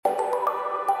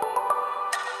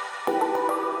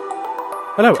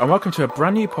Hello and welcome to a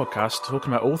brand new podcast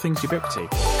talking about all things Ubiquiti.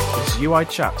 This is UI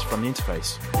Chat from the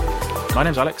Interface. My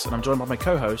name's Alex and I'm joined by my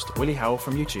co-host Willie Howell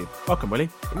from YouTube. Welcome, Willie.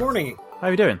 Good morning. How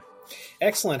are you doing?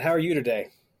 Excellent. How are you today?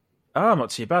 I'm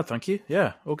not too bad, thank you.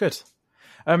 Yeah, all good.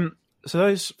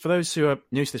 So for those who are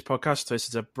new to this podcast, this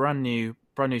is a brand new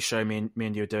show me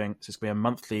and you are doing. So it's going to be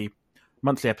a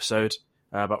monthly episode,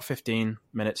 about 15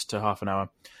 minutes to half an hour,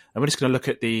 and we're just going to look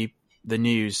at the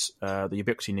news, the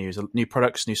Ubiquiti news, new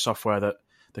products, new software that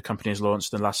the company has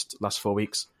launched in the last 4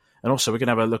 weeks. And also we're going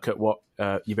to have a look at what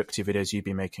Ubiquiti videos you've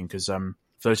been making, because for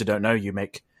those who don't know, you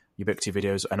make Ubiquiti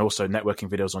videos and also networking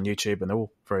videos on YouTube, and they're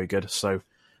all very good. So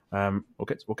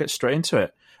we'll get straight into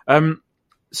it.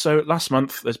 So last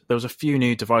month there was a few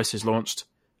new devices launched.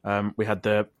 We had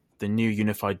the new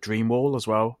unified Dreamwall as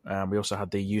well. We also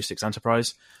had the U6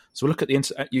 Enterprise. So we'll look at the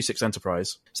U6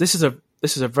 Enterprise. So this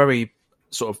is a very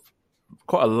sort of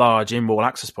quite a large in-wall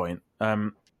access point.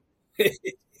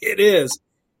 It is.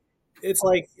 It's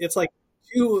like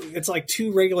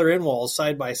two regular in-walls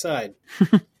side by side.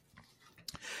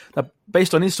 Now,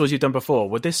 based on installs you've done before,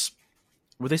 would this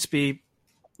be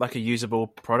like a usable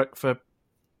product for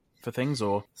things,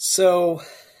 or? So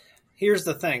here's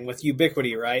the thing with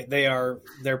Ubiquiti, right?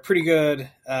 They're pretty good,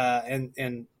 and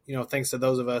you know, thanks to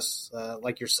those of us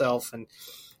like yourself and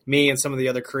me and some of the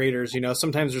other creators, you know,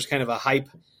 sometimes there's kind of a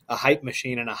hype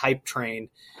machine and a hype train,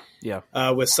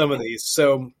 with some of these.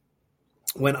 So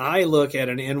when I look at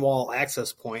an in-wall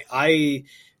access point, I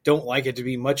don't like it to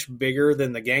be much bigger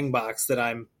than the gang box that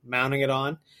I'm mounting it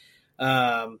on.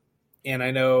 And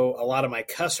I know a lot of my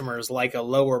customers like a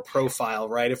lower profile,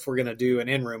 right? If we're going to do an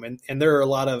in-room, and there are a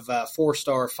lot of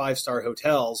 4-star, 5-star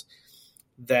hotels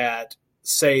that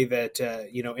say that,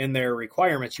 you know, in their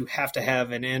requirements, you have to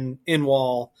have an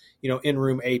in-wall, you know,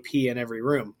 in-room AP in every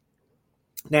room.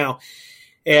 Now,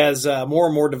 as more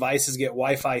and more devices get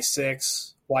Wi-Fi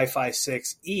 6, Wi-Fi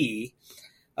 6E,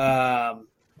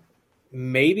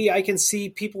 maybe I can see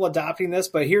people adopting this.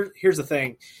 But here's the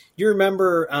thing. You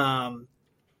remember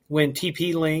when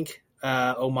TP-Link,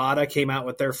 Omada came out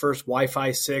with their first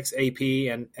Wi-Fi 6 AP,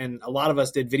 and a lot of us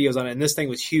did videos on it, and this thing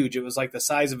was huge. It was like the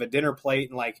size of a dinner plate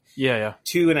and like 2.5,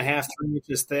 3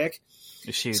 inches thick.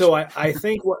 It's huge. So I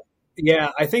think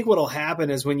what'll happen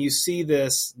is when you see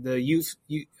this, the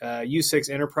U6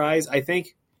 Enterprise, I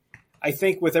think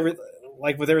with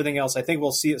everything else, I think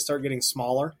we'll see it start getting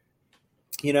smaller.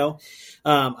 You know,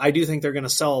 I do think they're going to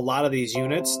sell a lot of these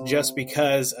units just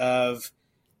because of,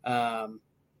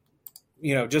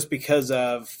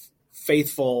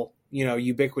 faithful, you know,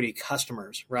 Ubiquiti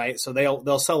customers, right? So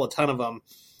they'll sell a ton of them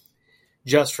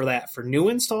just for that. For new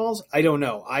installs, I don't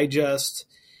know. I just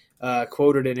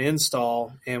quoted an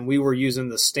install, and we were using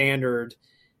the standard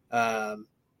in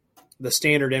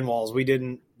walls. We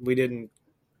didn't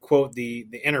quote the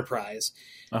Enterprise.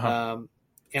 Uh-huh.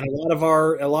 And a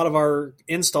lot of our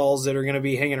installs that are going to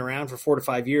be hanging around for 4 to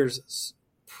 5 years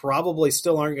probably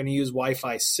still aren't going to use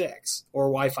Wi-Fi 6 or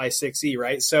Wi-Fi 6E,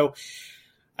 right? So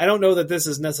I don't know that this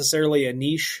is necessarily a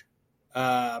niche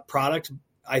product.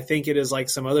 I think it is like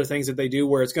some other things that they do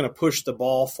where it's going to push the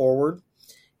ball forward,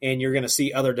 and you're going to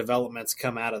see other developments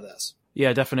come out of this.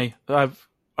 Yeah, definitely. I've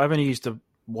only used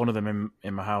one of them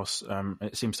in my house.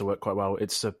 It seems to work quite well.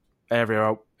 It's a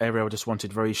area I just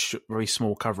wanted very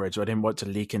small coverage. I didn't want to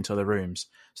leak into the rooms,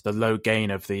 so the low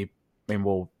gain of the main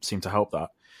wall seemed to help that.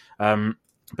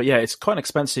 But yeah, it's quite an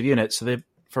expensive unit. So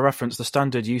for reference, the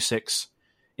standard U6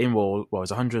 in-wall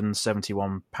is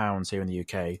 £171 here in the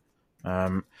UK.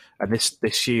 And this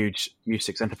huge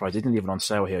U6 Enterprise isn't even on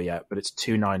sale here yet, but it's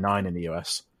 $299 in the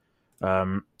US.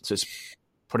 So it's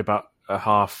probably about a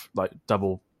half, like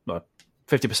double,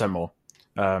 50% more,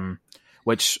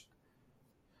 which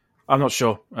I'm not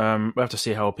sure. We'll have to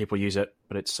see how people use it,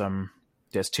 but it's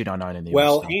 $299 in the US.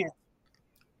 Well,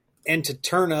 and to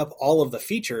turn up all of the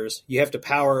features, you have to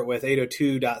power it with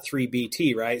 802.3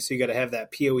 BT, right? So you got to have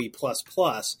that PoE++,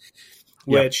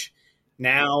 which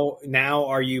now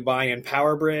are you buying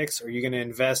power bricks? Are you going to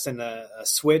invest in a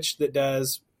switch that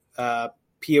does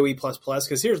PoE++?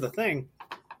 Because here's the thing,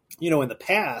 you know, in the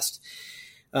past,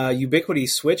 Ubiquiti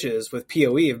switches with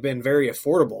PoE have been very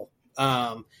affordable.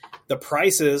 The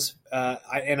prices,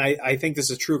 I think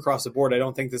this is true across the board. I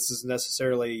don't think this is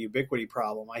necessarily a Ubiquiti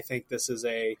problem. I think this is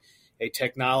a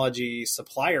technology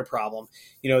supplier problem.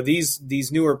 You know,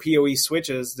 these newer PoE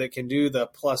switches that can do the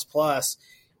plus,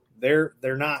 they're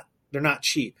not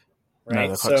cheap, right? No,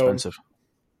 they're quite expensive.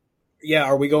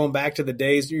 Are we going back to the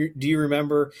days? Do you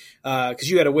remember? Because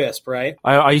you had a Wisp, right?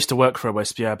 I used to work for a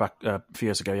Wisp, back a few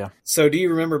years ago, yeah. So do you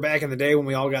remember back in the day when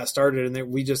we all got started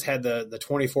and we just had the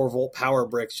 24-volt power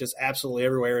bricks just absolutely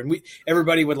everywhere, and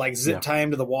everybody would like zip tie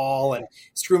them to the wall and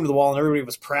screw them to the wall, and everybody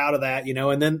was proud of that,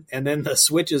 and then the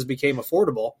switches became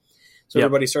affordable, so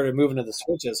everybody started moving to the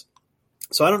switches.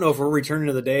 So I don't know if we're returning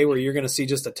to the day where you're going to see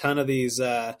just a ton of these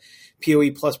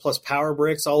PoE++ power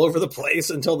bricks all over the place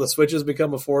until the switches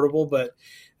become affordable, but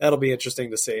that'll be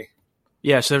interesting to see.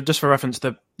 Yeah, so just for reference,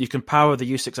 you can power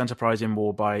the U6 Enterprise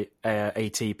in-wall by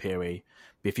AT PoE.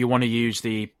 But if you want to use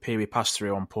the PoE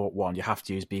pass-through on port 1, you have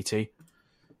to use BT.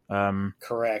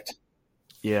 Correct.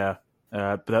 Yeah,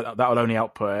 but that will only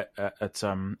output at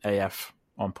AF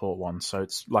on port 1, so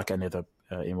it's like any other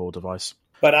in-wall device.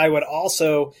 But I would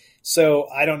also, so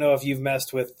I don't know if you've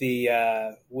messed with the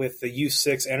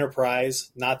U6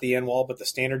 Enterprise, not the in-wall, but the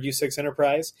standard U6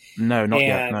 Enterprise. No, not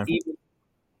yet. No.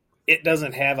 It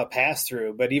doesn't have a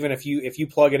pass-through, but even if you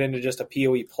plug it into just a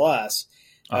PoE Plus,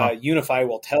 UniFi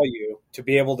will tell you to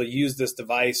be able to use this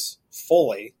device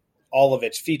fully, all of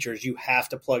its features, you have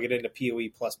to plug it into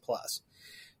PoE++.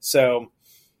 So,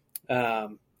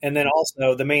 and then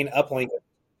also the main uplink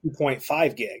is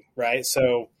 2.5 gig, right?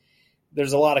 So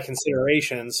there's a lot of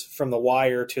considerations from the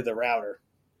wire to the router.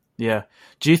 Yeah.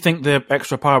 Do you think the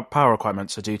extra power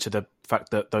requirements are due to the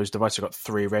fact that those devices have got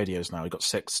 3 radios now? You've got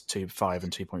 6, 2.5,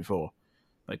 and 2.4.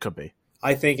 It could be.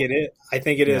 I think it is. I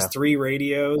think it is 3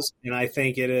 radios, and I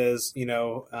think it is,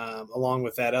 along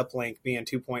with that uplink being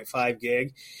 2.5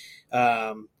 gig,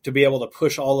 to be able to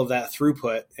push all of that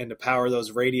throughput and to power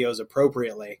those radios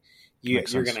appropriately, you're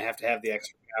going to have the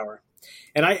extra power.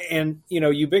 And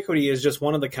Ubiquiti is just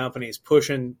one of the companies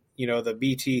pushing, the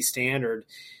BT standard.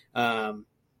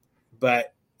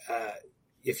 But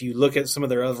if you look at some of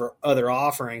their other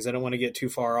offerings, I don't want to get too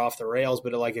far off the rails,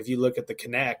 but like if you look at the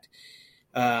Connect,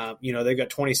 they've got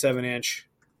 27-inch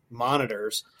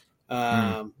monitors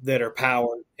that are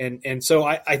powered, and so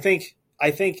I think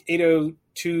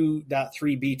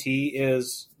 802.3 BT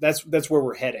that's where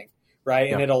we're heading, right?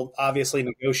 Yeah. And it'll obviously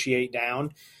negotiate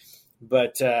down,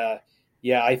 but I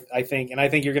think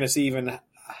you're going to see even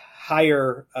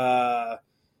higher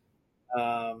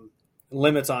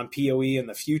limits on PoE in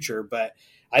the future, but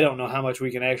I don't know how much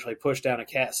we can actually push down a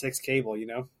Cat6 cable,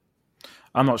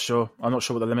 I'm not sure. I'm not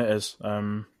sure what the limit is.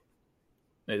 We're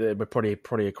probably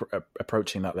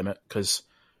approaching that limit because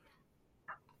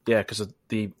of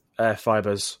the air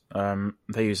fibers,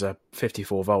 they use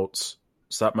 54 volts,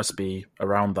 so that must be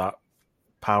around that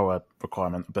power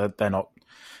requirement, but they're not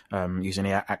using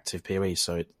any active PoE,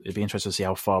 so it'd be interesting to see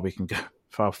how far we can go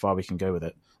with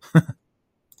it.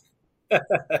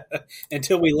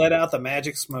 Until we let out the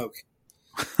magic smoke.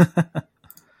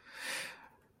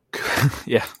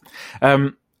 Yeah.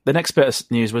 The next bit of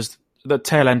news was the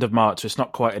tail end of March. It's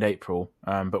not quite in April,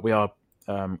 but we are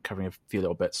covering a few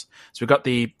little bits. So we've got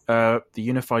the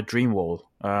unified Dreamwall.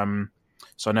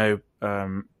 So I know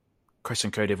Chris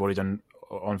and Cody have already done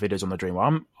on videos on the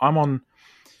Dreamwall. I'm on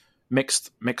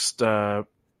mixed what do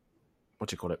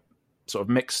you call it? Sort of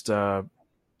mixed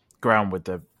ground with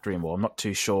the Dreamwall. I'm not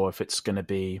too sure if it's going to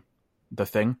be the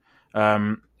thing.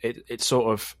 It's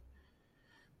sort of,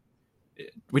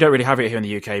 we don't really have it here in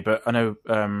the UK, but I know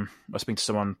I was speaking to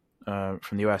someone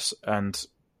from the US, and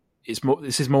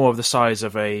this is more of the size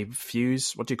of a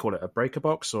fuse. What do you call it? A breaker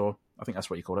box, or I think that's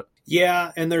what you call it.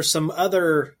 Yeah, and there's some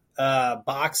other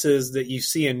boxes that you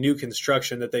see in new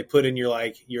construction that they put in your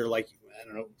I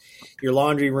don't know, your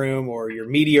laundry room or your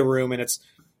media room, and it's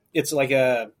like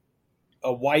a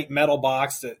white metal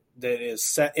box that is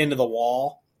set into the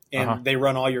wall, and they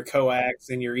run all your coax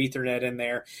and your Ethernet in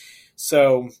there.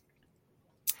 So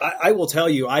I will tell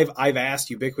you, I've asked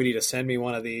Ubiquiti to send me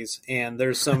one of these, and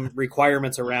there's some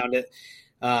requirements around it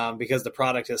because the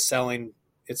product is selling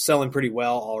pretty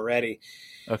well already.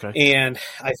 Okay. And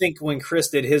I think when Chris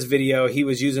did his video, he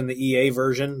was using the EA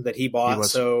version that he bought,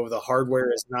 so the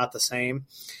hardware is not the same.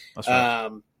 That's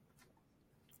right.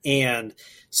 And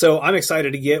so I'm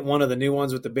excited to get one of the new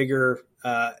ones with the bigger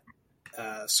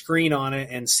screen on it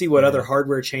and see what other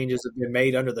hardware changes have been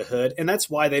made under the hood. And that's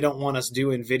why they don't want us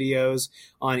doing videos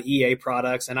on EA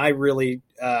products. And I really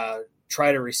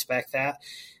try to respect that.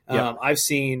 I've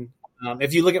seen,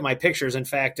 if you look at my pictures, in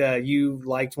fact, you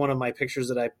liked one of my pictures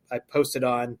that I posted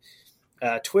on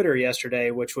Twitter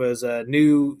yesterday, which was a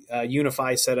new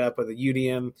UniFi setup with a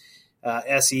UDM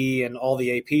SE and all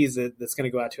the APs that's going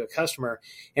to go out to a customer.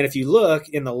 And if you look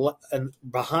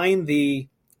behind the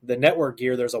network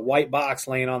gear, there's a white box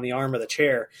laying on the arm of the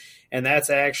chair, and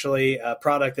that's actually a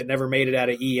product that never made it out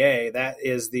of EA. That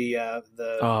is the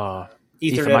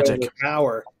Ethernet over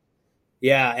power.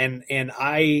 Yeah, and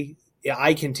I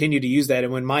continue to use that,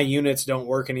 and when my units don't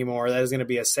work anymore, that is going to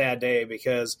be a sad day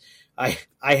because I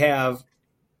have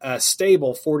a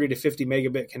stable 40 to 50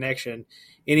 megabit connection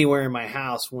anywhere in my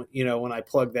house when I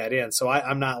plug that in. So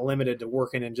I'm not limited to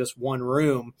working in just one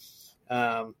room,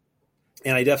 and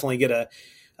I definitely get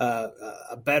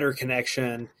a better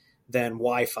connection than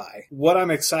Wi-Fi. What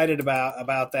I'm excited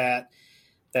about that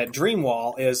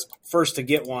Dreamwall is first to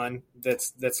get one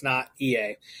that's not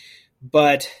EA,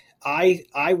 but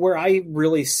where I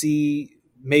really see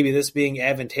maybe this being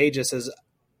advantageous is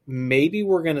maybe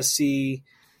we're going to see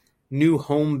new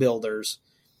home builders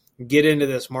get into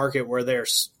this market where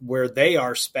they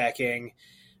are speccing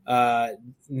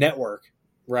network,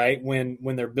 right?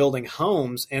 When they're building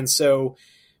homes. And so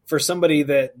for somebody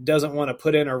that doesn't want to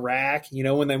put in a rack,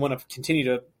 when they want to continue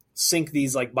to sink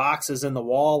these like boxes in the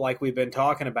wall, like we've been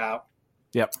talking about,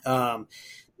 Yep.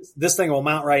 This thing will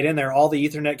mount right in there. All the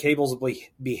Ethernet cables will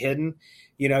be hidden.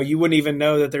 You wouldn't even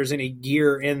know that there's any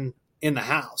gear in the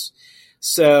house.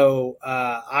 So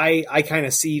I kind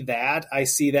of see that. I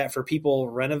see that for people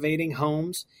renovating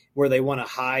homes where they want to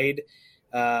hide.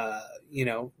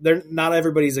 Not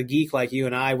everybody's a geek like you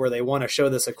and I, where they want to show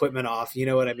this equipment off. You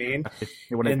know what I mean?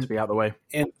 You want it to be out of the way.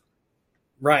 And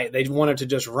right, they want it to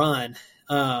just run.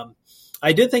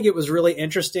 I did think it was really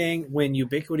interesting when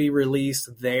Ubiquiti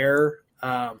released their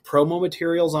promo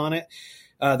materials on it.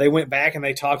 They went back and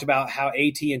they talked about how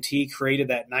AT&T created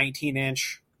that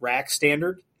 19-inch rack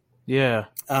standard. Yeah,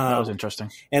 that was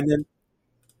interesting. And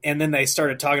then they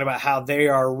started talking about how they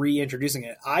are reintroducing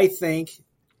it. I think,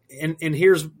 and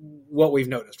here's what we've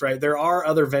noticed, right? There are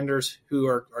other vendors who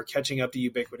are catching up to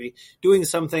Ubiquiti, doing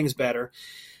some things better.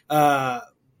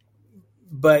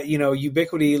 But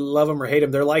Ubiquiti, love them or hate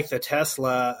them, they're like the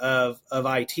Tesla of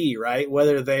IT, right?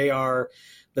 Whether they are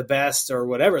the best or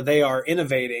whatever, they are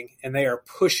innovating and they are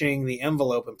pushing the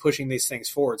envelope and pushing these things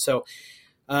forward. So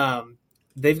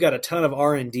they've got a ton of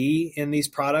R&D in these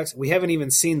products. We haven't even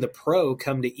seen the Pro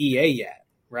come to EA yet,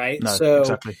 right? No, so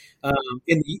exactly.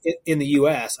 In the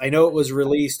US, I know it was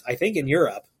released, I think, in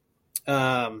Europe,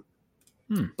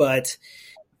 but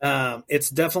it's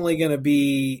definitely going to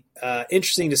be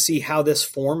interesting to see how this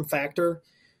form factor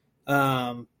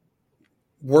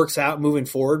works out moving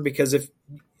forward. Because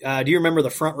do you remember the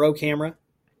front row camera?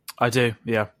 I do,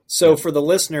 yeah. So for the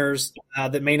listeners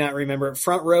that may not remember,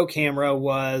 front row camera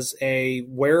was a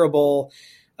wearable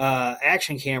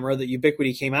action camera that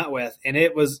Ubiquiti came out with, and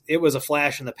it was a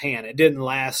flash in the pan. It didn't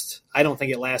last. I don't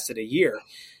think it lasted a year.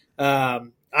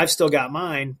 I've still got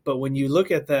mine, but when you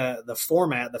look at the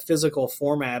format, the physical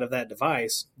format of that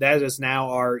device, that is now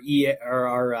our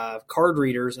card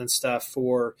readers and stuff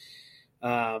for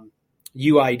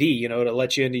UID, to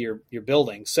let you into your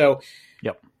building. So,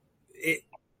 yep.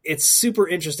 It's super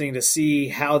interesting to see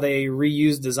how they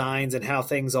reuse designs and how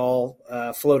things all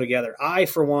flow together. I,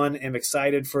 for one, am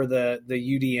excited for the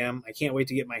UDM. I can't wait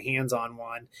to get my hands on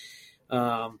one.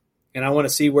 And I want to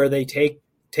see where they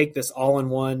take this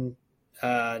all-in-one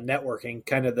networking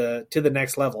kind of to the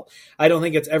next level. I don't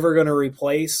think it's ever going to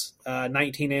replace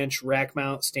 19-inch rack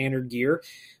mount standard gear,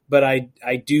 but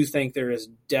I do think there is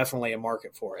definitely a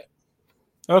market for it.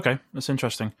 Okay, that's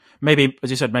interesting. Maybe,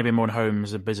 as you said, maybe more in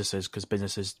homes and businesses, because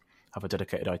businesses have a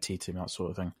dedicated IT team, that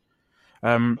sort of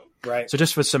thing. Right. So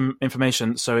just for some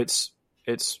information, so it's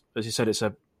as you said, it's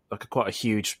quite a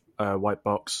huge white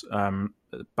box,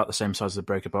 about the same size as the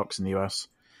Breaker box in the US.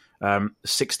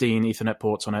 16 Ethernet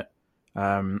ports on it.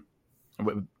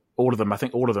 All of them, I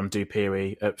think all of them do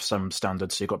PoE at some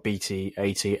standards. So you've got BT,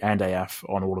 AT, and AF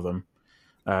on all of them.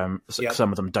 Yep.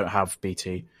 Some of them don't have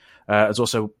BT. There's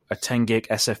also a 10 gig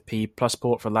SFP plus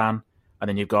port for LAN, and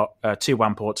then you've got 2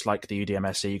 WAN ports like the UDM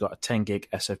SE. You've got a 10 gig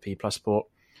SFP plus port,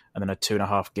 and then a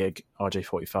 2.5 gig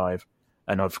RJ45.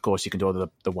 And of course, you can do all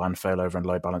the WAN failover and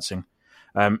load balancing.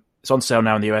 It's on sale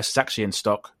now in the US. It's actually in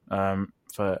stock and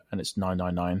it's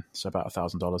 $999, so about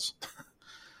 $1,000.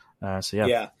 So yeah.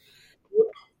 Yeah.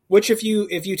 Which if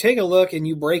you take a look and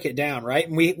you break it down, right?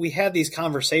 And we had these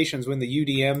conversations when the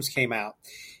UDMs came out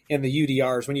and the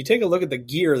UDRs. When you take a look at the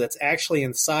gear that's actually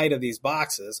inside of these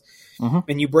boxes,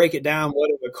 and you break it down, what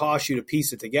it would cost you to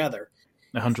piece it together,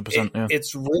 100%. Yeah.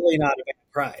 It's really not a bad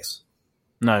price.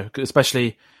 No,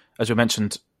 especially as we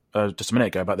mentioned just a minute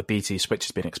ago about the BT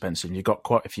switches being expensive. You've got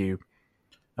quite a few.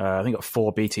 I think you've got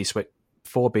 4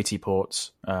 BT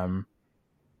ports.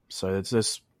 So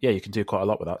there's you can do quite a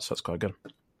lot with that. So that's quite good.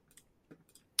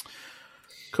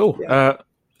 Cool. Yeah.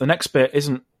 The next bit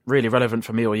isn't really relevant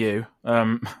for me or you,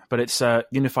 but it's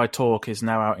Unified Talk is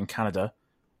now out in Canada.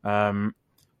 So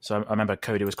I remember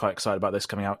Cody was quite excited about this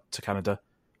coming out to Canada.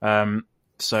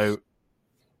 So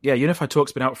yeah, Unify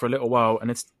Talk's been out for a little while,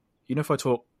 and Unify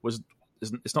Talk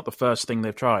it's not the first thing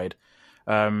they've tried.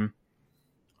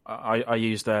 I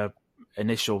used their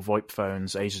initial VoIP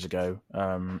phones ages ago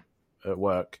at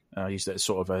work. I used it as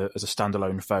sort of as a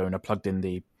standalone phone. I plugged in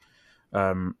the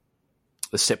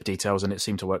SIP details, and it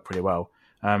seemed to work pretty well.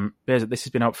 This has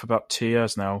been out for about 2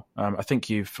 years now. I think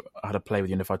you've had a play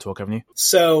with Unify Talk, haven't you?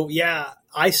 So yeah,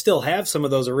 I still have some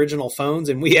of those original phones,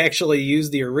 and we actually use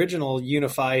the original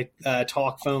Unify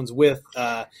Talk phones with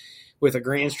a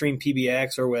Grandstream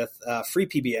PBX or with free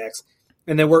PBX,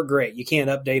 and they work great. You can't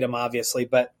update them, obviously,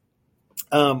 but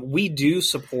we do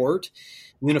support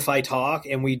Unify Talk,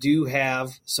 and we do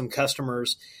have some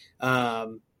customers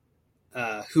who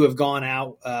have gone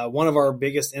out. One of our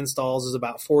biggest installs is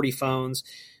about 40 phones.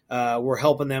 We're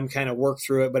helping them kind of work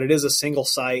through it, but it is a single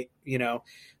site,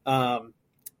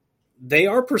 they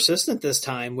are persistent this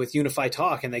time with Unify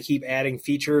Talk, and they keep adding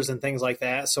features and things like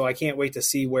that. So I can't wait to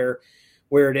see where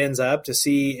it ends up, to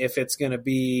see if it's going to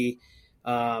be,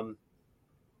 I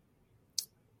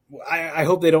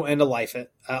hope they don't end of life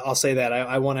it. I'll say that.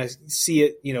 I want to see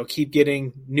it, keep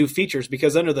getting new features,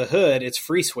 because under the hood, it's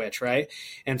FreeSwitch, right?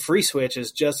 And FreeSwitch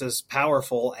is just as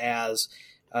powerful as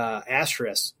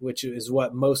Asterisk, which is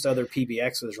what most other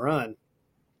PBXs run.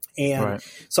 And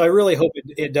so I really hope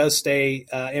it does stay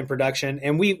in production.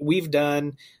 And we've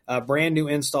done brand new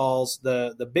installs.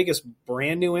 The biggest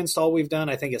brand new install we've done,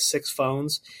 I think, is 6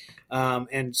 phones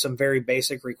and some very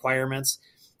basic requirements.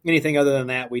 Anything other than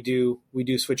that, we do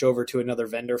switch over to another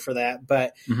vendor for that.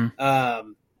 But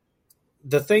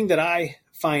the thing that I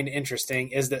find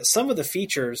interesting is that some of the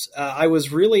features, I was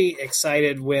really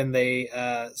excited when they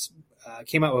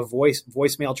came out with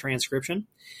voicemail transcription.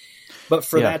 But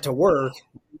for that to work,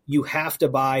 you have to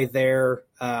buy their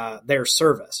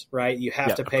service, right? You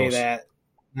have to pay that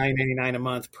 $9.99 a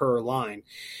month per line.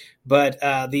 But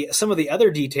some of the other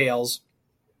details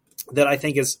that I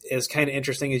think is kind of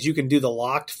interesting is you can do the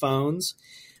locked phones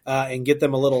and get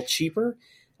them a little cheaper.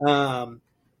 The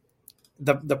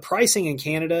pricing in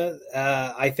Canada,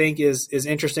 I think is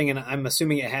interesting, and I'm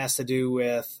assuming it has to do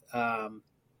with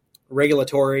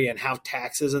regulatory and how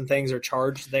taxes and things are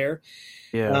charged there.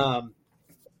 Yeah.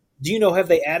 Do you know, have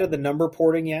they added the number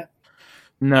porting yet?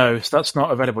 No, so that's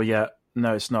not available yet.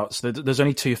 No, it's not. So there's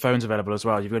only 2 phones available as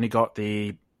well. You've only got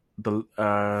the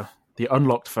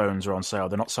unlocked phones are on sale.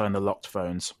 They're not selling the locked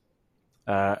phones,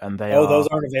 and they are. Those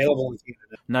aren't available in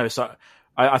Canada. No, so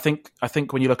I think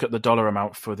when you look at the dollar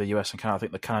amount for the US and Canada, I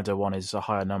think the Canada one is a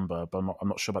higher number, but I'm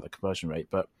not sure about the conversion rate.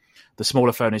 But the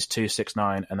smaller phone is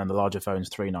 $269, and then the larger phone is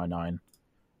 $399.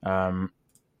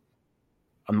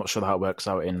 I'm not sure how it works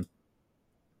out in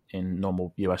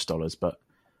normal US dollars, but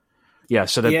yeah.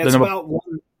 So the it's number...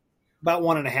 about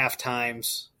 1.5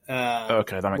 times.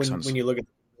 Okay, that makes sense when you look at.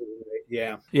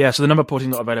 Yeah. So the number porting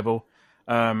not available,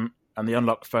 and the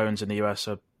unlocked phones in the US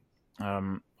are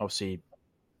obviously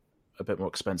a bit more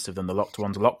expensive than the locked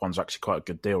ones. The locked ones are actually quite a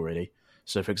good deal, really.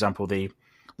 So, for example, the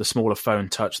smaller phone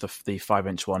Touch, the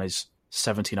 5-inch one, is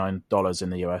 $79 in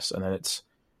the US, and then it's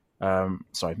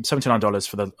 $79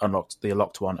 for the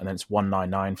locked one, and then it's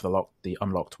 $199 for the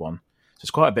unlocked one. So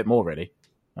it's quite a bit more, really.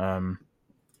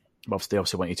 Obviously,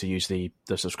 they want you to use the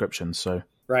subscription, so.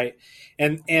 Right.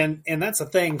 And that's a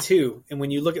thing too. And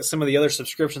when you look at some of the other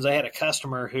subscriptions, I had a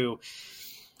customer who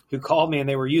called me, and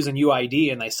they were using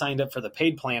UID, and they signed up for the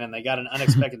paid plan, and they got an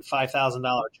unexpected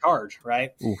 $5,000 charge.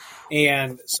 Right. Oof.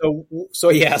 And so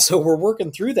we're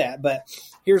working through that. But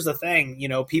here's the thing,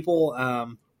 people,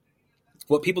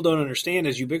 what people don't understand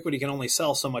is Ubiquiti can only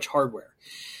sell so much hardware.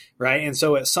 Right. And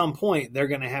so at some point they're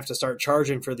going to have to start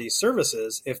charging for these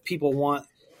services if people want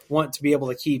to be able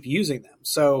to keep using them.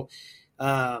 So,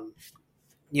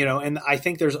 and I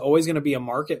think there's always going to be a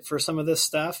market for some of this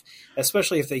stuff,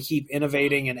 especially if they keep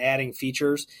innovating and adding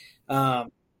features.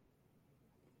 That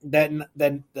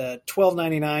the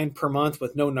 $12.99 per month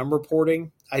with no number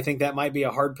porting, I think that might be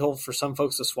a hard pill for some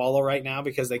folks to swallow right now,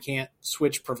 because they can't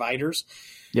switch providers.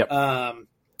 Yep.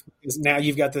 Now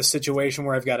you've got this situation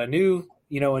where I've got a new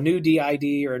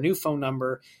DID or a new phone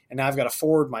number, and now I've got to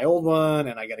forward my old one,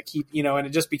 and I got to keep, and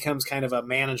it just becomes kind of a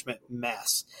management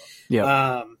mess.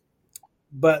 Yeah.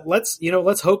 But let's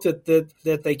hope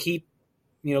that they keep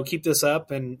this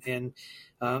up, and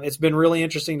it's been really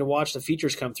interesting to watch the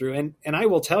features come through. And I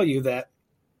will tell you that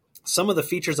some of the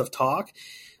features of Talk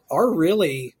are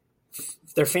really,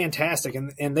 they're fantastic,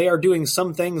 and they are doing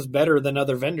some things better than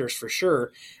other vendors for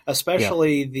sure,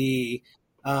 especially the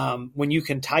when you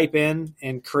can type in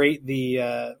and create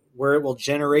the where it will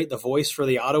generate the voice for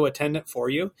the auto attendant for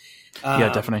you.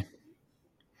 Definitely.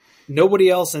 Nobody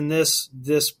else in this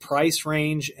price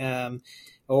range,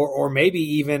 or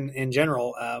maybe even in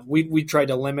general. We tried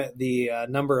to limit the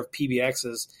number of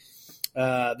PBXs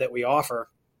that we offer.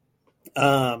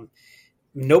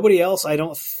 Nobody else, I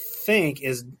don't think,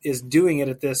 is doing it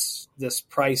at this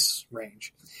price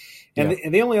range. And, Yeah.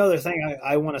 the only other thing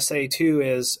I want to say too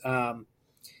is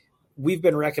we've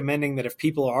been recommending that if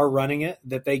people are running it,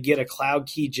 that they get a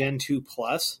CloudKey Gen 2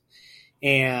 Plus.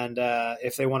 And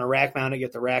if they want to rack mount it,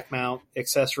 get the rack mount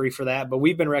accessory for that. But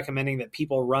we've been recommending that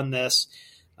people run this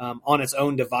on its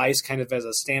own device, kind of as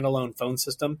a standalone phone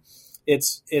system.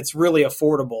 It's really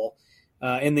affordable.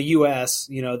 In the U.S.,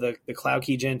 the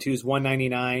CloudKey Gen 2 is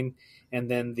 $199, and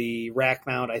then the rack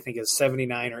mount I think is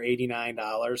 $79 or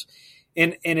 $89,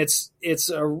 and it's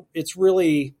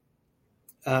really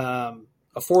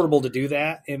affordable to do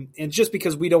that, and just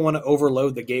because we don't want to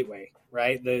overload the gateway,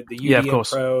 right? The UDM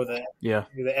Pro, the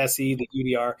SE, the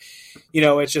UDR,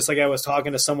 it's just like I was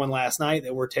talking to someone last night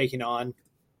that we're taking on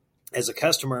as a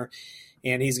customer,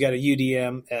 and he's got a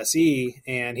UDM SE,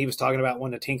 and he was talking about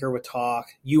wanting to tinker with Talk.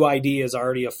 UID is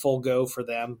already a full go for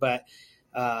them, but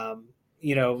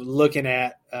looking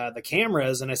at the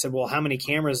cameras, and I said, well, how many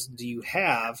cameras do you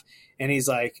have? And he's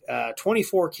like,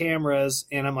 24 cameras.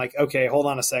 And I'm like, okay, hold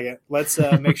on a second. Let's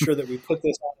make sure that we put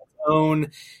this on its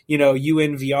own,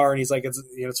 UNVR. And he's like,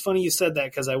 it's funny you said that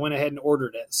because I went ahead and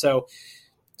ordered it. So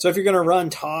if you're going to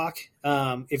run Talk,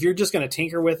 if you're just going to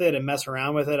tinker with it and mess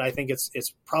around with it, I think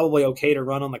it's probably okay to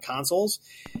run on the consoles.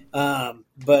 But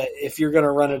if you're going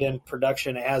to run it in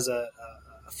production as a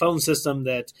phone system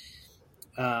that,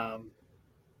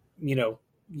 you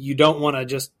don't want to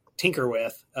just tinker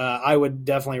with, I would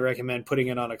definitely recommend putting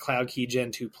it on a CloudKey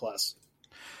Gen 2 Plus.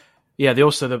 Yeah,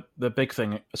 the big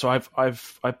thing. So I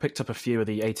picked up a few of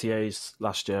the ATAs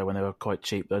last year when they were quite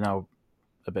cheap. They're now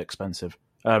a bit expensive.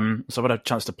 So I've had a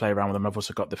chance to play around with them. I've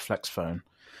also got the Flex phone.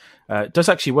 It does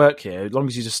actually work here. As long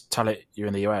as you just tell it you're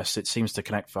in the US, it seems to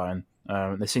connect fine.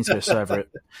 There seems to be a server.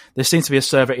 There seems to be a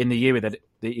server in the EU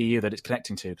that it's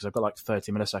connecting to, because I've got like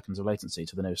 30 milliseconds of latency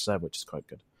to the nearest server, which is quite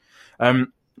good.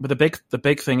 But the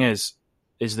big thing is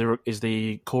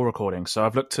the call recording. So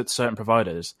I've looked at certain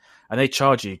providers, and they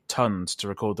charge you tons to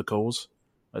record the calls.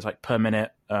 It's like per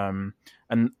minute. And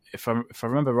if I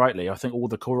remember rightly, I think all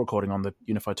the call recording on the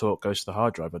Unify Talk goes to the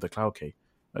hard drive of the CloudKey,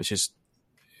 which is,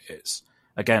 it's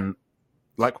again,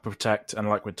 like with Protect and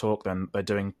like with Talk, then they're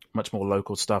doing much more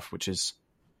local stuff, which is,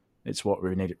 it's what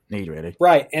we need really.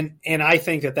 Right. And I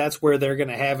think that's where they're going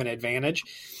to have an advantage.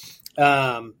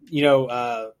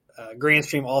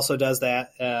 Grandstream also does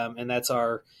that. And that's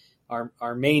our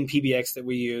main PBX that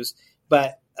we use,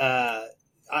 but,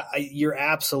 you're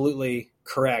absolutely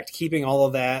correct. Keeping all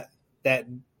of that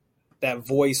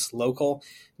voice local,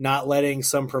 not letting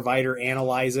some provider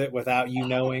analyze it without you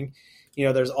knowing.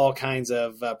 There's all kinds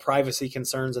of privacy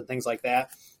concerns and things like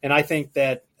that. And I think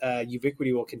that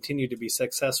Ubiquiti will continue to be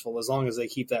successful as long as they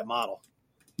keep that model.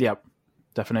 Yeah,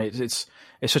 definitely. It's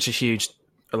such a huge,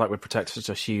 like with Protect, such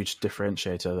a huge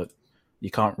differentiator that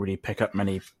you can't really pick up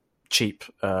many cheap,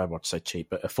 but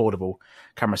affordable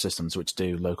camera systems which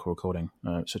do local recording.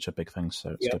 It's such a big thing,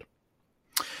 so it's good.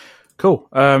 Cool.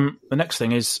 The next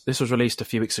thing is, this was released a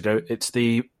few weeks ago. It's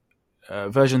the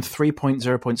version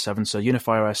 3.0.7, so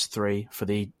Unify OS 3 for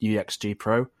the UXG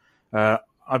Pro.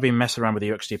 I've been messing around with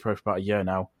the UXG Pro for about a year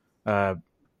now,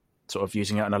 sort of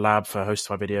using it in a lab for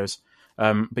Hostify videos.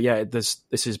 But yeah, this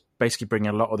is basically bringing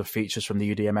a lot of the features from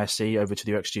the UDM SE over to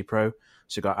the UXG Pro.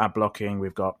 So we've got ad blocking,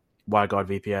 we've got WireGuard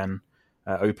VPN,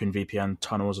 OpenVPN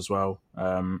tunnels as well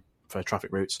for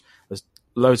traffic routes. There's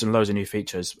loads and loads of new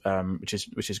features,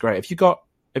 which is great. Have you got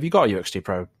a UXG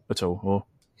Pro at all? Or?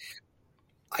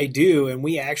 I do, and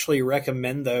we actually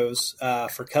recommend those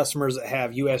for customers that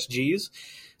have USGs.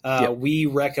 We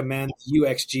recommend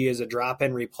UXG as a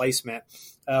drop-in replacement.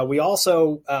 We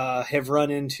also have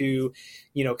run into,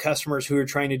 customers who are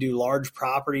trying to do large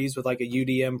properties with like a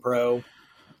UDM Pro,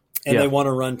 and they want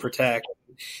to run Protect.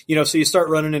 So you start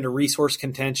running into resource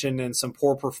contention and some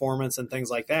poor performance and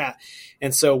things like that.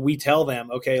 And so we tell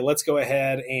them, okay, let's go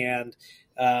ahead and,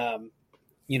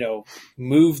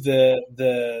 move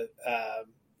the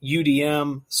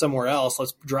UDM somewhere else.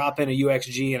 Let's drop in a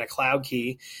UXG and a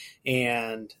CloudKey,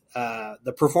 and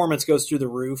the performance goes through the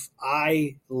roof.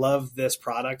 I love this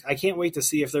product. I can't wait to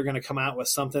see if they're going to come out with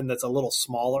something that's a little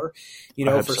smaller,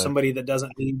 for somebody that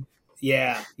doesn't need.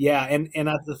 Yeah. And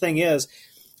the thing is,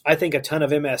 I think a ton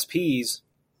of MSPs,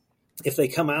 if they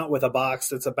come out with a box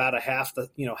that's about half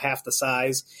the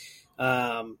size,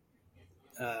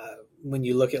 when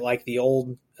you look at like the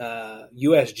old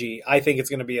USG, I think it's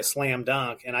going to be a slam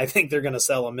dunk, and I think they're going to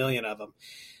sell 1 million of them.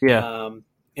 Yeah.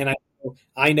 And I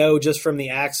I know just from the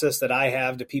access that I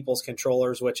have to people's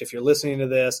controllers, which if you're listening to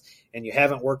this and you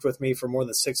haven't worked with me for more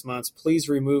than 6 months, please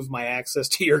remove my access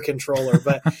to your controller.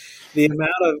 But the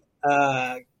amount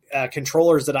of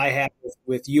controllers that I have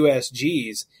with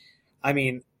USGs, I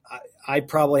mean, I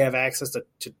probably have access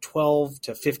to 12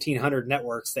 to 1,500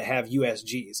 networks that have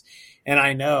USGs. And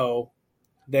I know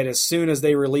that as soon as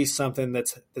they release something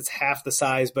that's half the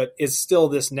size, but is still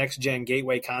this next gen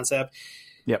gateway concept,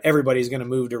 everybody's going to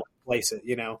move to replace it,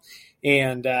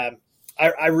 And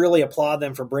I really applaud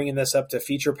them for bringing this up to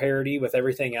feature parity with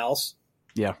everything else.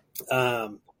 Yeah.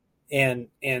 And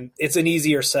it's an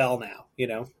easier sell now,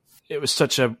 It was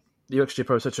the UXG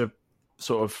Pro was such a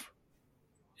sort of,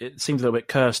 it seemed a little bit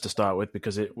cursed to start with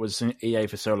because it was in EA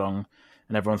for so long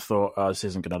and everyone thought, oh, this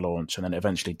isn't going to launch. And then it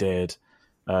eventually did.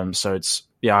 So it's,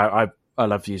 I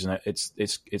love using it.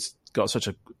 It's got such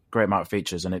a great amount of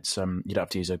features and it's, you don't have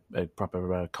to use a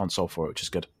proper console for it, which is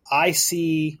good. I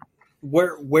see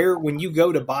where when you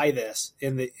go to buy this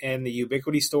in the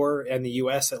Ubiquiti store in the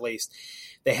US, at least,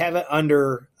 they have it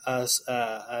under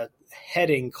a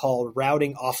heading called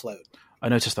routing offload. I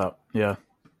noticed that. Yeah.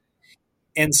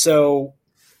 And so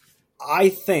I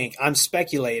think, I'm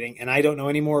speculating, and I don't know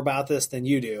any more about this than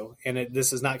you do, and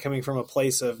this is not coming from a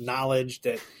place of knowledge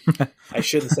that I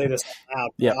shouldn't say this out loud.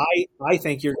 Yeah. I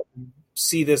think you're going to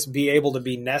see this be able to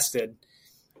be nested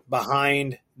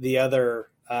behind the other,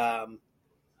 the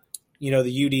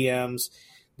UDMs,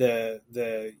 the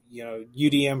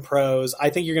UDM Pros. I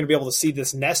think you're going to be able to see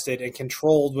this nested and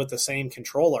controlled with the same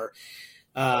controller.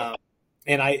 And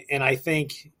I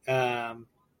think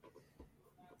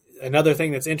another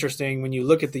thing that's interesting when you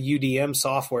look at the UDM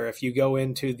software, if you go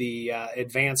into the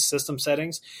advanced system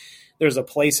settings, there's a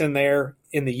place in there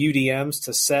in the UDMs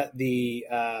to set the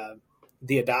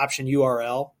adoption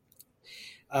URL.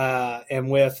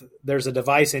 And there's a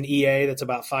device in EA that's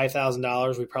about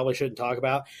 $5,000. We probably shouldn't talk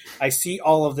about. I see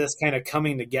all of this kind of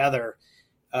coming together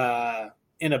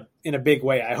in a big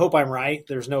way. I hope I'm right.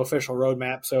 There's no official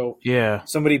roadmap, so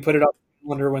somebody put it up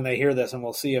when they hear this, and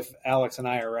we'll see if Alex and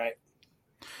I are right.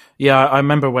 Yeah, I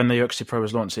remember when the UXG Pro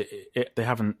was launched, they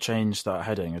haven't changed that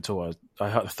heading at all.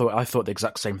 I thought the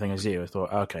exact same thing as you. I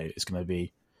thought, okay, it's going to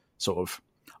be sort of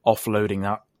offloading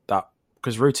that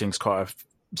because routing is quite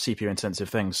a CPU intensive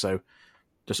thing. So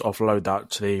just offload that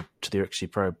to the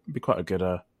UXG Pro. It'd be quite a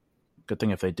good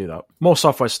thing if they do that. More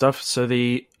software stuff. So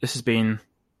this has been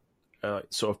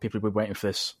sort of people have been waiting for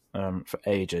this for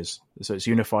ages. So it's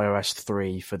Unify OS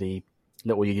 3 for the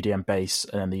little UDM base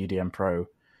and then the UDM Pro.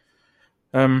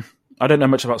 I don't know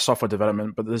much about software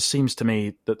development, but there seems to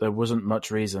me that there wasn't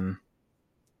much reason,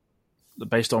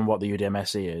 based on what the UDM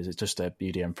SE is, it's just a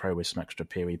UDM Pro with some extra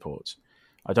PoE ports.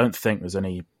 I don't think there's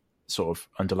any sort of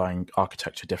underlying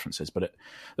architecture differences, but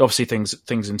obviously things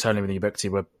internally with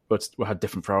Ubiquiti had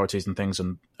different priorities and things,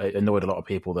 and it annoyed a lot of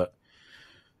people that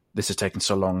this has taken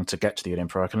so long to get to the UDM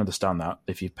Pro. I can understand that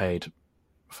if you've paid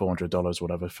 $400 or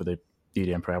whatever for the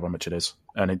UDM Pro, how much it is,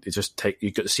 and it just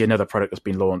you could see another product that's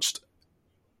been launched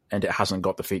and it hasn't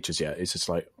got the features yet. It's just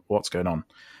like, what's going on?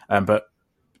 But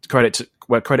credit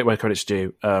where credit's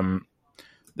due.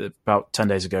 About 10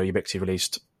 days ago, Ubiquiti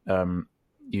released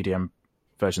UDM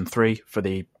version 3 for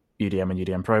the UDM and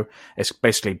UDM Pro. It's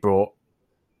basically brought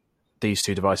these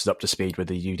two devices up to speed with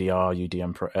the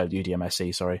UDM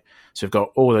SE. Sorry, so we've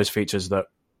got all those features that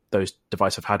those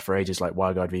devices have had for ages, like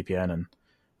WireGuard VPN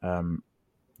and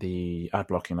the ad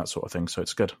blocking, that sort of thing. So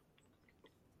it's good.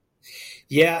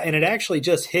 Yeah, and it actually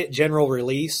just hit general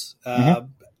release 3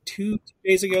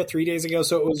 days ago.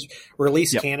 So it was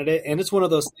release candidate, and it's one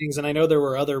of those things. And I know there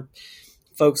were other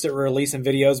folks that were releasing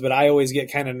videos, but I always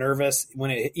get kind of nervous when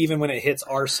it hits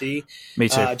RC. Me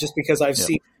too. Just because I've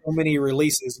seen so many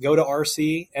releases go to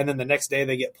RC and then the next day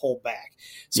they get pulled back.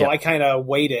 So I kind of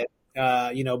waited,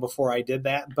 before I did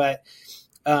that. But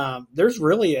there's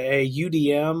really a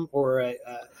UDM or a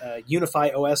Unify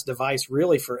OS device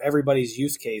really for everybody's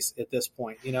use case at this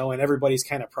point, and everybody's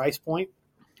kind of price point.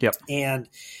 Yep. And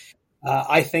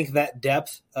I think that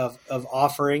depth of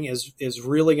offering is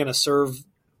really going to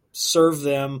serve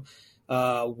them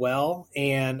well.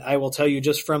 And I will tell you,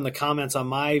 just from the comments on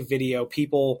my video,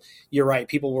 you're right.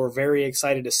 People were very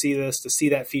excited to see this, to see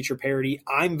that feature parity.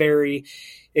 I'm very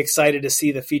excited to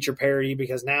see the feature parity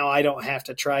because now I don't have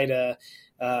to try to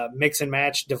mix and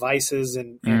match devices.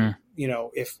 And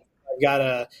if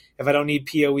I don't need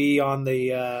PoE on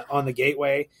the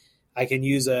gateway, I can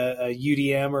use a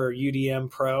UDM or a UDM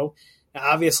Pro.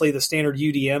 Now, obviously, the standard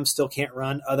UDM still can't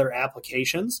run other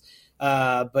applications,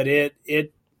 but it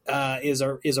is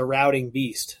a routing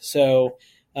beast. So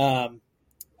I'm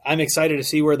excited to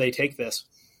see where they take this.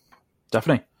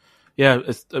 Definitely. Yeah,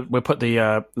 we'll put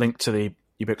the link to the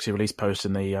Ubiquity release post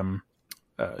in the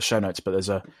show notes, but there's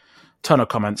a ton of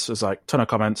comments. There's like a ton of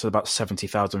comments, about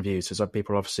 70,000 views. So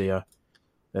people obviously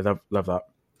they love that.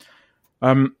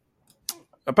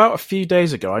 About a few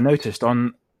days ago, I noticed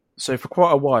so for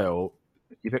quite a while,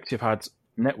 Ubiquity have had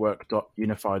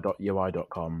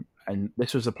network.unify.ui.com, and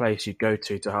this was a place you'd go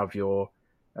to have your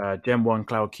Gen 1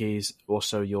 cloud keys,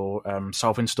 also your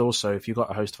self-installs. So if you've got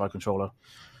a Hostify controller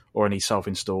or any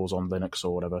self-installs on Linux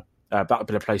or whatever, that would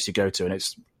be the place you go to, and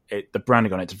the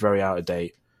branding on it's very out of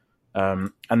date. And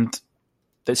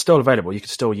it's still available. You can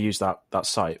still use that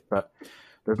site, but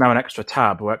there's now an extra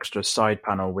tab or extra side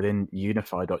panel within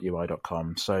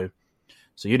unify.ui.com. So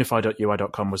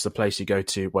unify.ui.com was the place you go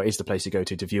to, is the place you go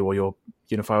to view all your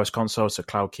Unify OS consoles, so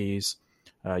Cloud Keys,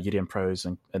 UDM Pros,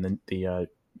 and then the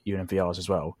UNVRs as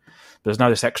well. There's now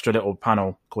this extra little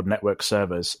panel called Network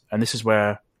Servers, and this is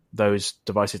where those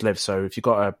devices live. So if you've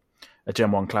got a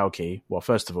Gen 1 Cloud Key, well,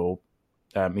 first of all,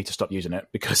 you need to stop using it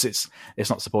because it's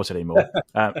not supported anymore.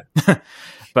 But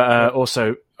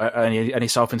also any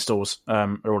self-installs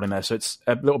are all in there, so it's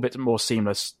a little bit more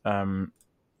seamless to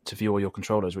view all your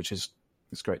controllers, which is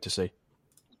it's great to see.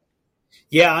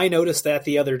 Yeah, I noticed that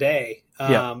the other day.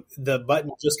 The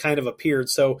button just kind of appeared.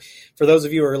 So for those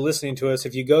of you who are listening to us,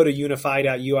 if you go to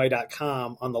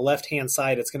unify.ui.com, on the left-hand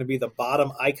side, it's going to be the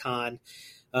bottom icon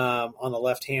on the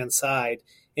left-hand side.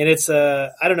 And it's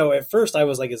I don't know, at first I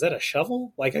was like, is that a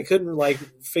shovel? Like I couldn't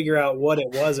figure out what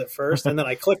it was at first. And then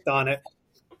I clicked on it,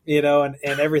 and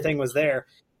everything was there.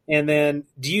 And then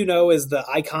do you know, is the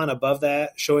icon above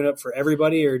that showing up for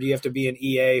everybody, or do you have to be an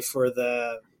EA for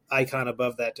the icon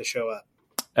above that to show up?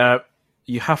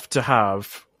 You have to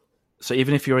have, so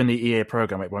even if you're in the EA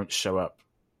program, it won't show up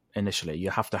initially. You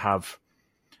have to have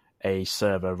a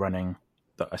server running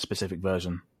a specific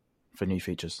version for new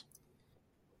features.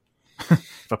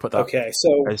 If I put that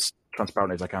as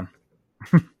transparently as I can.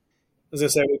 I was going to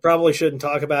say, we probably shouldn't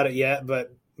talk about it yet,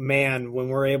 but man, when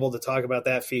we're able to talk about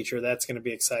that feature, that's going to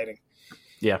be exciting.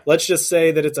 Yeah. Let's just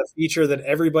say that it's a feature that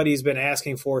everybody's been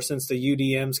asking for since the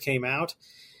UDMs came out.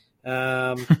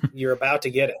 You're about to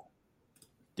get it.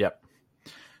 Yep.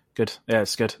 Good. Yeah,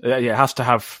 it's good. Yeah, you have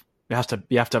to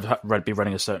be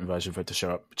running a certain version for it to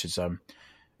show up, which is,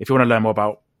 if you want to learn more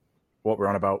about what we're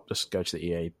on about, just go to the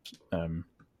EA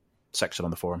section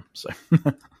on the forum. So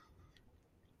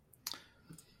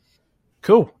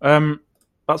cool.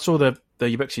 That's all the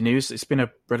Ubiquity news. It's been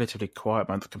a relatively quiet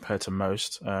month compared to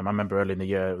most. I remember early in the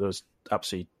year there was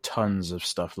absolutely tons of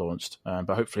stuff launched, but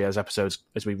hopefully as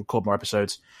we record more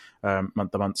episodes,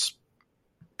 the months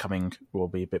coming will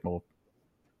be a bit more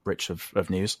rich of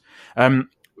news.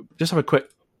 Just have a quick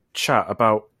chat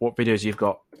about what videos you've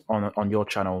got on your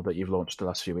channel that you've launched the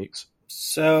last few weeks.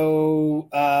 So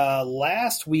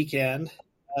last weekend,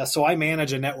 so I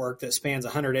manage a network that spans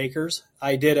 100 acres.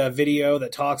 I did a video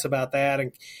that talks about that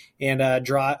and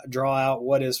draw out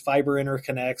what is fiber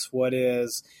interconnects, what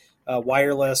is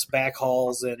wireless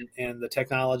backhauls, and the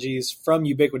technologies from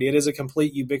Ubiquity. It is a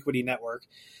complete Ubiquity network.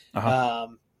 Uh-huh.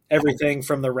 Everything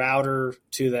from the router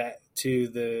to the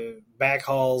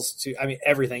backhauls to,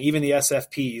 everything, even the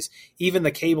SFPs, even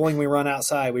the cabling we run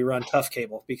outside, we run tough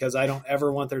cable because I don't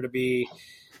ever want there to be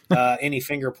any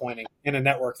finger pointing in a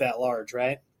network that large,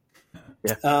 right?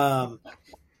 Yeah.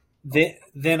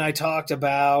 Then I talked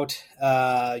about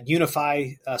Unify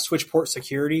switch port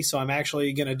security. So I'm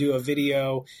actually going to do a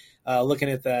video looking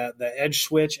at the edge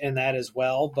switch and that as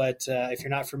well. But if you're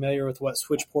not familiar with what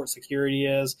switch port security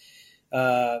is,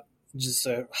 just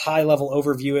a high level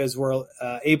overview is we're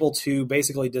able to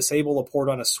basically disable a port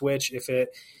on a switch if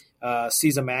it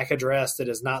sees a MAC address that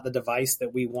is not the device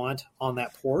that we want on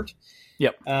that port.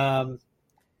 Yep.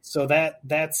 So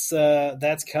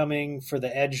that's coming for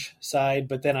the edge side.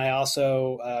 But then I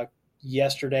also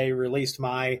yesterday released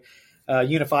my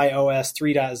Unify OS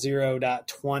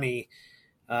 3.0.20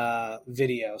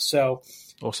 video. So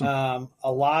awesome.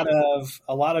 A lot of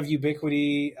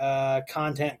Ubiquity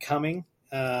content coming.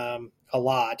 A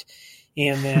lot,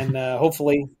 and then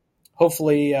hopefully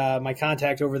my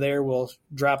contact over there will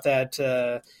drop that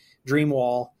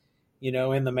Dreamwall,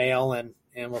 in the mail, and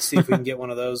we'll see if we can get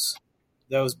one of those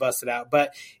busted out.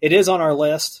 But it is on our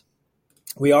list.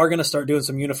 We are going to start doing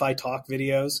some Unify Talk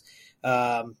videos,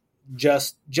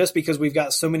 just because we've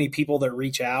got so many people that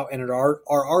reach out and are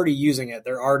already using it.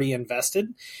 They're already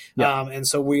invested. Yeah. And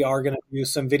so we are going to do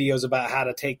some videos about how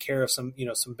to take care of some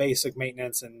basic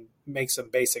maintenance and make some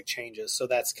basic changes. So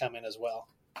that's coming as well.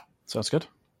 Sounds good.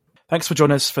 Thanks for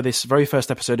joining us for this very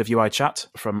first episode of UI Chat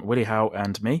from Willie Howe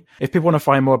and me. If people want to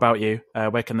find more about you,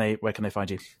 where can they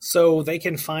find you? So they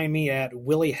can find me at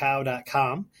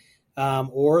williehowe.com.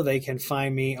 or they can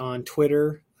find me on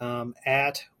Twitter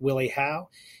at Willie Howe.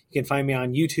 You can find me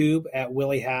on YouTube at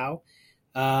Willie Howe.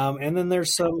 And then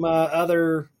there's some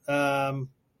other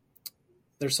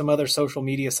social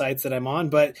media sites that I'm on.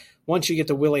 But once you get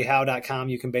to williehowe.com,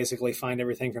 you can basically find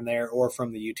everything from there or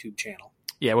from the YouTube channel.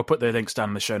 Yeah, we'll put the links down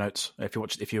in the show notes. If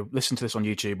you listen to this on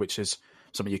YouTube, which is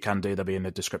something you can do, they'll be in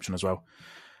the description as well.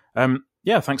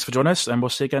 Yeah, thanks for joining us, and we'll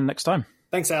see you again next time.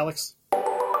 Thanks, Alex.